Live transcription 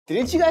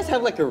Didn't you guys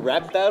have like a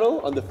rap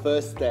battle on the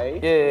first day?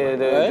 Yeah,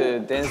 the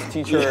dance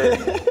teacher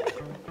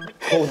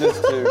told us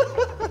to,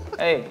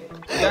 hey,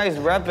 you guys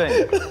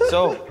rapping,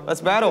 so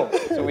let's battle.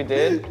 So we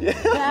did, and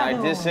I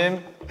dissed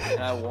him,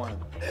 and I won.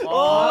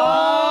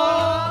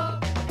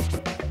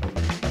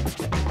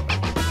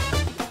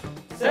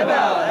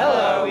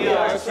 Hello, we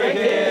are Stray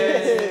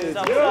Kids.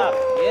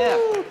 Yeah.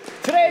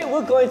 Today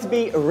we're going to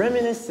be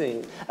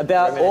reminiscing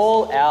about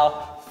all our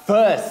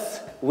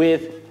firsts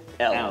with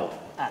ELLE.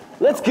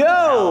 Let's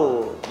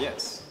go!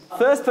 Yes.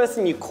 First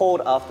person you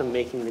called after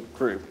making the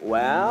group.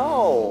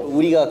 Wow.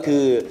 우리가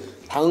그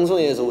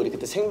방송에서 우리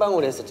그때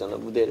생방을 했었잖아,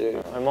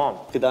 무대를. My mom.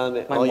 그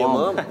다음에 My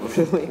mom.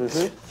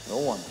 Really? No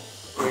one.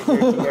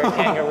 You're a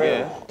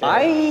kangaroo.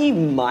 I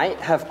might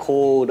have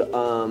called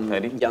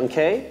Teddy? Young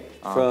K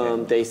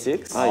from Day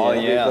 6. Oh,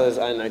 yeah. Because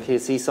I know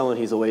he's someone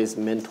who's always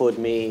mentored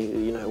me,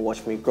 you know,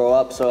 watched me grow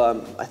up.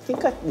 So I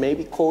think I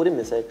maybe called him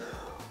and said,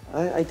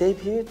 I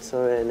debuted,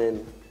 so and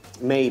then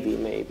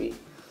maybe.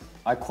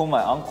 I call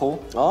my uncle.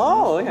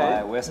 Oh, okay.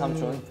 My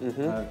외삼촌.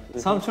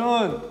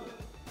 삼촌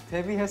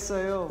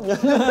데뷔했어요.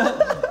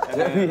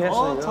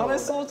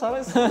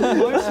 잘했어.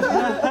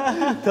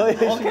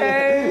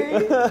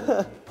 Okay.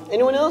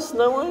 Anyone else?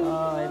 No one?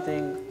 I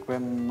think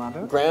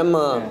grandmother.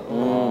 Grandma.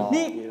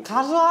 니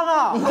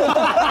가수하라.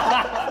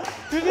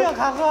 드디어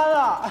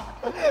가수하라.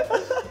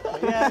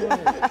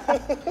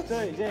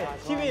 저 이제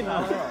TV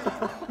나와요.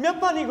 몇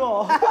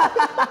번이고.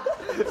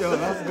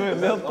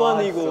 몇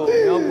번이고.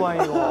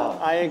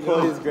 I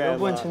called his grandma. 몇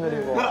번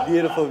채널이고.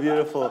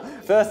 Beautiful.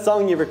 First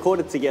song you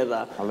recorded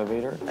together.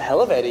 Elevator.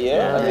 Elevator,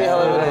 yeah. I think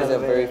Elevator is our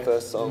very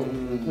first song.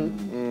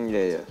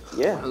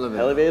 Yeah.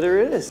 Elevator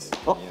it is.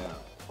 Oh.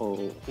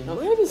 It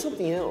might have been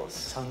something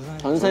else.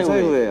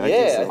 전사후에.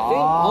 Yeah, I think.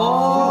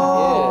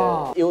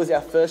 Yeah. It was our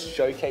first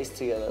showcase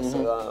together,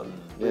 so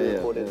we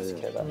recorded it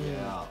together.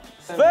 Yeah.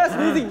 First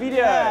music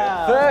video.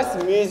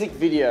 First music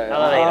video.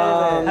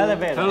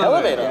 Elevator.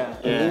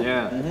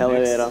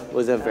 Elevator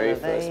was our very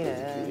first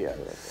music video.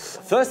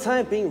 First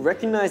time being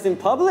recognized in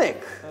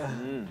public.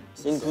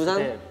 In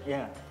Busan?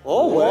 Yeah.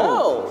 Oh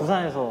wow.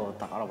 부산에서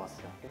딱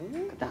알아봤어요.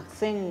 그때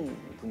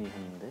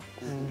학생분이셨는데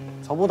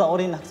저보다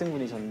어린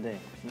학생분이셨는데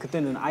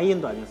그때는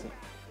IM도 아니었어요.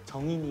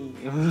 정인이.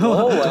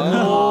 Oh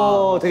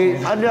wow. 되게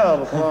빨리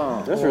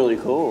알아봤구나. That's really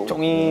cool.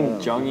 정인.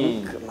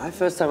 My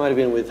first time might have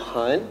been with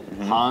Han.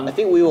 Han. I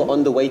think we were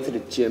on the way to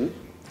the gym.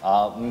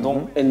 아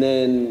운동. And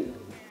then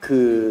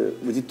그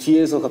뭐지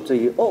뒤에서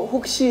갑자기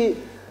혹시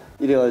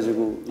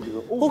이래가지고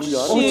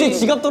혹시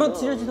지갑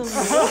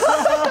떨어뜨려주셨나요?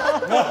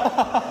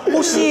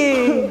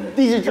 혹시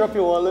Did you drop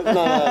your wallet?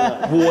 No.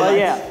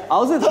 Yeah, I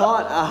was with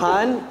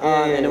Han,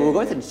 and we were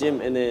going to the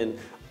gym, and then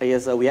I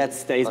guess we had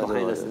stays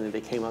behind us, and then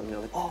they came up and they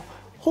were like,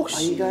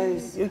 혹시 you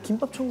guys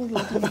김밥 천국이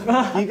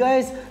you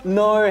guys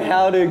know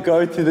how to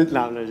go to the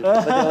no,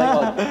 but they're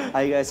like,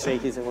 are you guys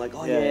shakies? And we're like,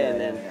 and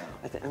then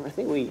I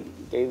think we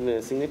gave them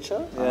a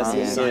signature. Yeah.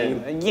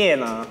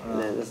 And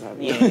then that's how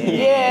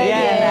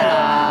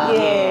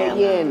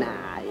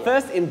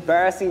First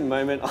embarrassing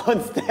moment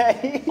on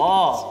stage.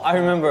 Oh, I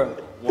remember.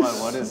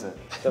 What is it?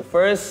 The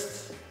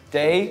first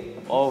day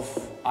of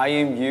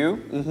IMU,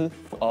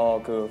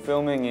 그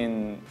filming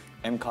in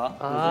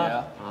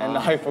MCA. And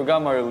I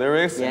forgot my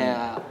lyrics.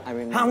 Yeah, I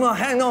remember.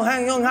 hang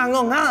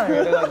on.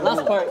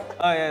 Last part.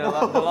 Oh yeah,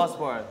 the last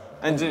part.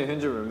 Henji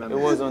remember. It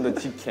was on the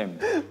Gcam.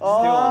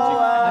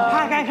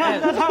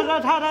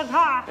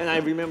 And I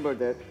remember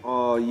that.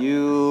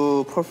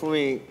 You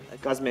performing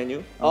God's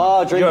menu?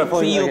 Oh, drink Your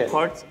before you PU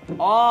part?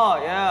 Oh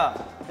yeah.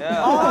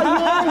 Oh,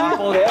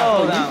 you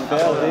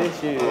fell,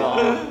 didn't you?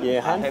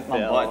 Yeah, Han hit my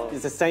fell. butt.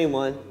 It's the same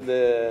one,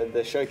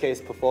 the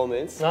showcase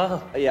performance.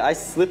 Yeah, I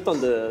slipped on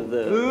the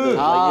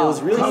like, it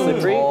was really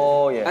slippery.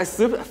 Oh yeah. I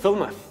slipped, I fell on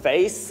my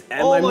face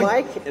and my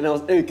mic, and I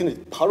was 근데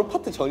바로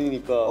파트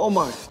전이니까. Oh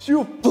my.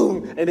 Shoot,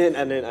 boom, and then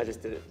I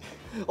just did it.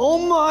 Oh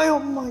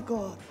my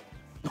god.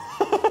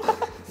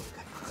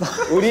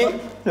 우리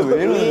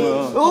왜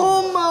이러는 거야?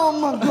 Oh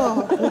my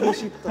god. 보고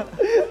싶다.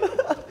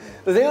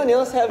 Does anyone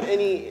else have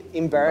any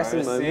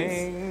embarrassing moments?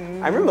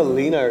 I remember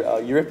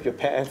Lena, you ripped your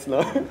pants,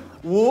 no?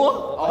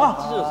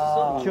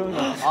 찢어졌어?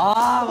 기억나.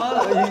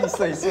 맞아.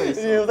 있어.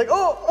 It was like,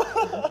 oh!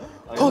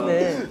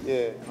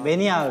 근데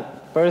매니아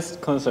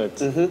first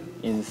concert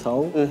in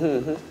Seoul.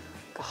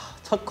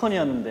 첫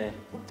컨이었는데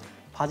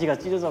바지가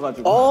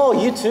찢어져가지고. Oh,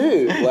 you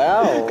too.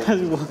 Wow.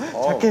 가지고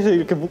자켓을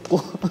이렇게 묶고.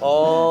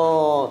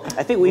 Oh,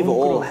 I think we've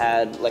all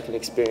had like an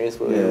experience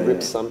where we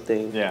ripped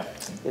something. Yeah.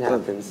 It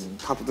happens.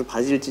 다들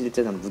바지를 찢을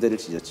때 난 무대를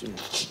찢었지.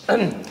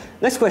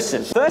 Next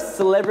question. First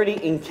celebrity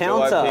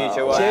encounter.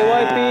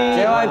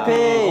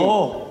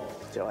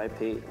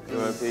 JYP.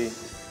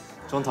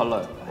 전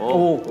달라요.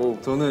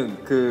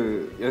 저는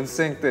그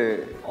연습생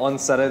때 on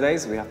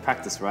Saturdays we have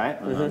practice, right?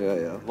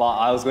 Yeah. While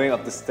I was going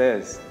up the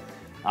stairs,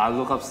 I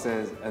look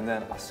upstairs and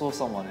then I saw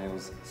someone. It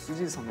was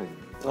수지 선배님.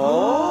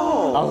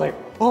 Oh. I was like,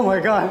 oh my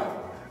god.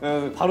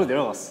 바로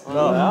내려갔어.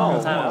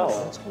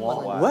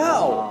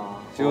 Wow.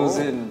 She was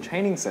in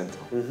training center.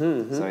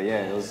 So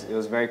yeah, it was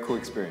a very cool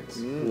experience.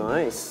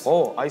 Nice.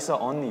 Oh, I saw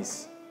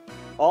언니's.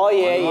 Oh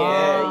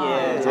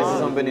yeah. 제수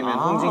선배님,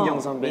 홍진경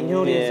선배님,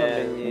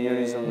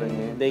 민효린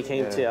선배님. They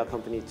came to our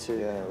company too.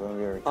 Yeah, when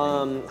we were.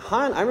 Han,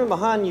 I remember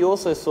Han. You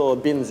also saw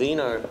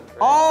Benzino.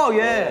 Oh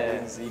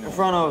yeah. In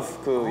front of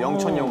그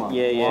영천 영화.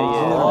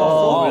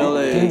 Yeah.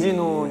 really?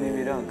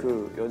 김진호님이랑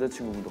그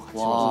여자친구분도 같이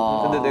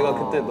왔어. 근데 내가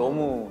그때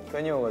너무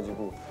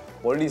팬이어가지고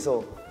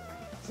멀리서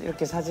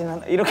이렇게 사진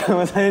하나 이렇게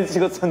하면 사진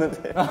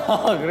찍었었는데.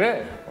 아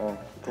그래?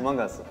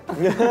 도망갔어.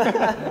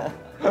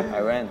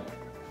 I ran.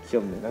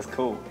 귀엽네. That's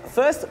cool.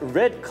 First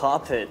red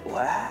carpet.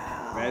 Wow.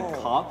 Red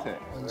carpet.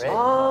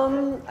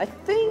 I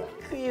think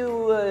it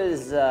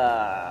was.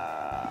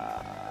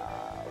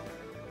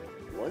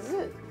 Was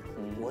it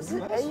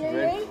AAA?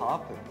 Red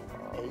carpet.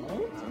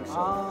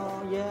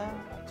 yeah.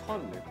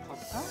 첫 red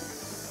carpet?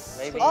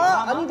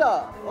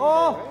 아니다.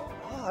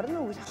 I don't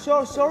know.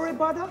 Sorry,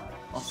 brother.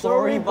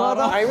 Sorry,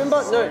 brother. I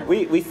remember. No,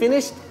 we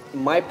finished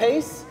my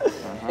pace,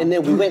 and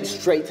then we went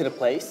straight to the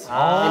place,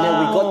 and then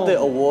we got the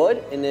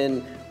award, and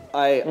then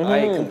I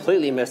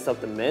completely messed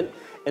up the mint,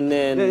 and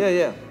then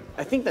Yeah.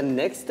 I think the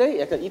next day,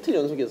 약간 이틀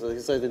연속이었어.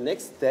 So the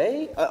next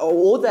day,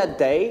 all that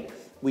day,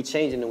 we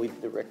changed, and then we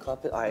did the red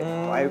carpet.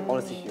 I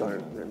honestly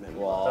don't remember.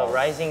 The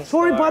rising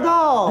star. Sorry, brother.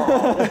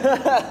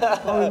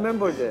 I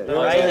remember that.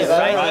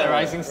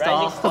 Rising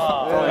star.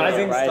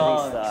 Rising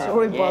star.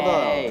 Sorry,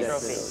 brother.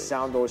 Trophy.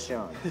 Sound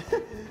Ocean.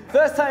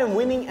 First time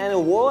winning an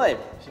award.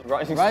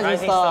 Rising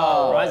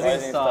star.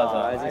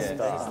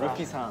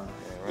 Rookie 상.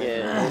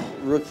 Yeah,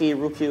 rookie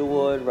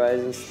award,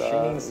 rising star.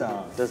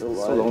 신인상. There's a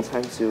lot. So long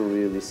time till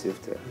we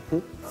received that.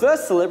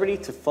 First celebrity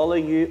to follow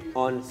you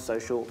on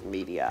social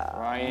media.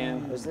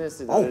 Ryan.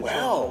 Oh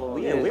wow,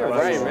 we are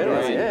Ryan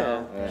Reynolds.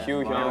 Yeah.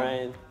 Hugh 형.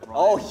 Ryan.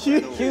 Oh,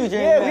 Hugh Jackman.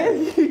 Yeah,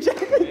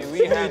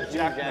 we have Hugh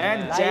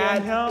Jackman.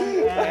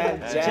 We have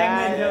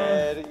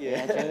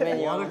Jackman.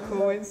 What a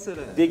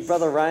coincidence. Big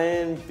brother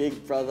Ryan,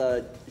 big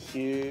brother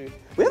Hugh.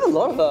 We have a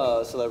lot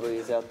of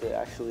celebrities out there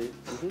actually.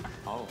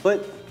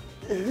 But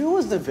who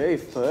was the very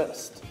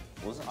first?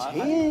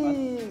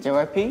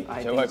 JYP?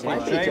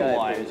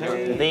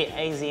 The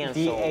Asian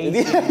soul.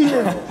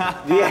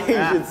 The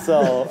Asian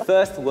soul.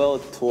 First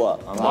world tour.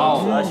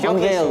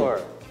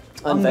 Showcase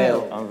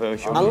Unveil.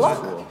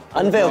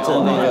 Unveil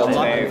tour.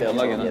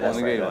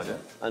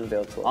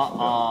 Unveil tour.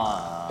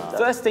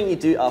 First thing you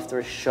do after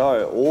a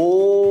show.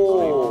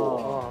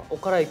 Oh. 옷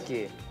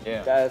갈아입기.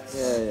 Yeah. That's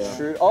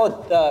true. Oh,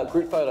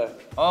 group photo.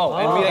 Oh,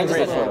 and meet and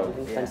greet.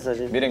 Fancy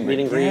session. Meet and Meet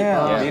and greet.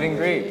 Yeah. Meet and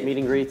greet. Meet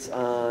and greets.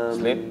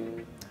 Sleep.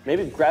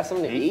 Maybe grab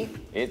something to eat.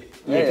 Eat.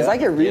 Yeah, because I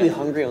get really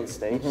hungry on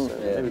stage. So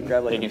maybe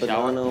grab like Take a a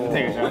shower. banana or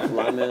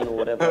lemon or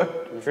whatever.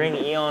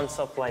 Drink Eon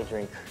supply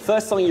drink.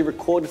 First song you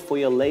recorded for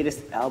your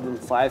latest album,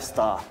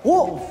 5-star.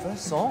 Whoa!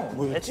 First song.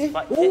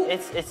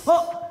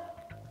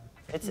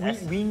 It's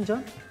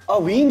위인전?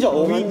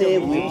 위인전.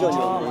 맞네.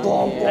 위인전이었네.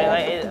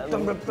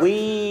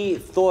 We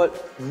thought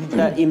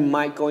that it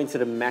might go into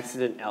the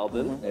Maxident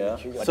album.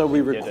 So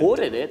we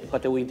recorded it,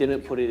 but then we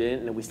didn't put it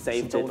in, and then we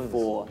saved it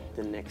for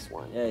the next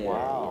one.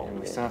 Wow.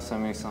 Makes sense.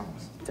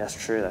 That's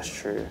true.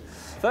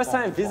 First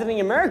time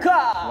visiting America.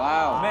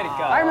 Wow.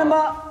 America. I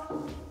remember,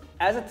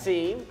 as a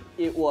team,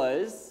 it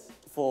was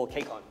for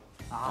KCON.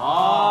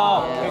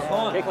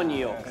 KCON New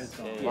York.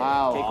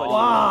 Wow. KCON New York.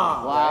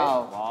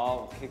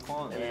 Wow. Kick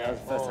on. That was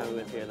the first time we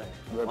went together.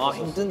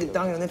 힘든데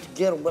당연히 to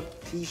get a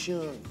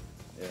reputation.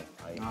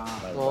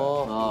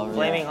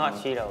 Flaming hot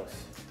Cheetos.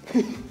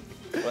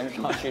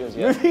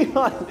 Moving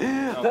on.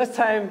 First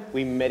time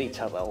we met each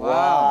other.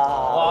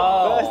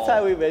 Wow. First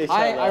time we met each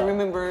other. I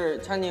remember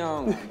Channy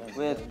Young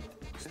with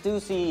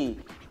Stussy.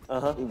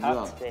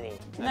 Spinning.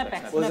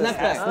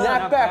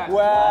 Snapback.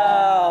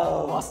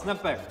 Wow.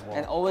 Snapback.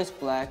 And always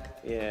black,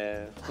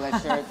 Yeah. black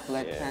shirt,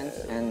 black pants.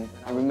 And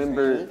I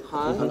remember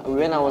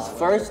when I was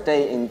first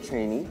day in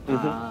training,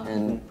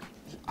 and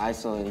I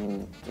saw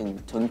him in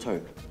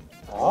Jeoncheol.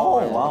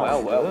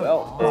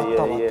 Well.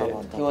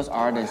 Yeah. He was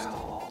artist.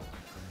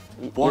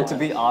 Born to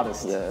be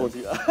artist. In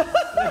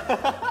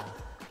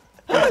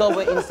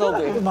Subway.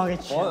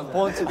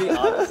 Born to be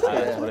artist.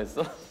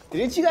 잘했어.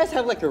 Didn't you guys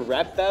have like a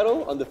rap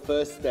battle on the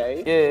first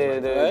day?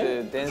 Yeah,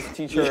 the dance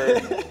teacher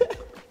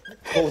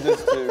told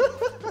us to,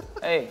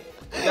 hey,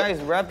 you guys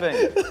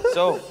rapping,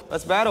 so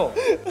let's battle.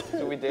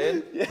 So we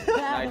did,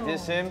 and I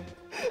dissed him,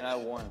 and I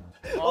won.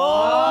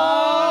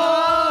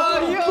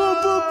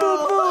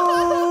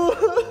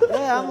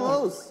 Yeah, I'm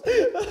lost.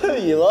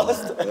 You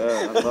lost?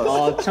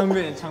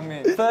 창민.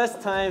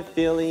 First time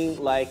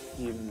feeling like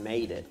you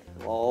made it.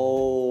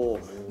 Oh.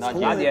 Not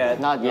yet.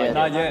 Not yet.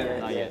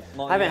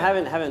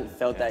 Haven't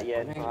felt that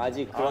yet.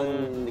 아직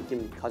그런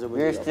느낌 가져본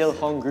We're 적이 still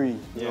hungry.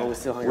 없어. We're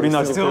still hungry. 우린 We're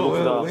아직도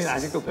배고프다. 우린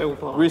아직도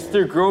배고파. We're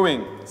still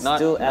growing.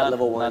 Still at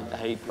level 1. Not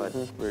hate, but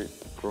we're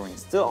growing.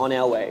 Still on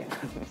our way.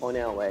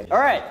 All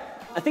right.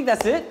 I think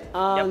that's it.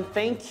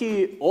 Thank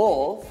you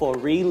all for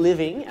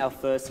reliving our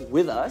first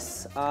with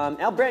us.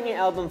 Our brand new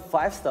album,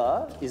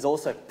 5-Star, is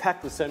also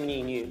packed with so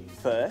many new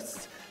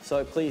firsts.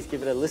 So please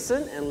give it a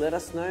listen and let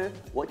us know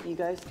what you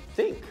guys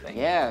think.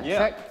 Yeah,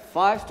 check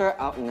 5-star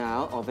out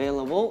now,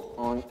 available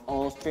on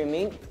all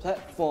streaming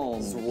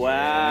platforms.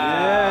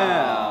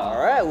 Wow.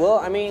 All right, well,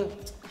 I mean,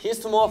 here's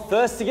to more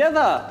firsts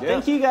together.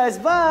 Thank you guys.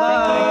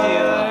 Bye.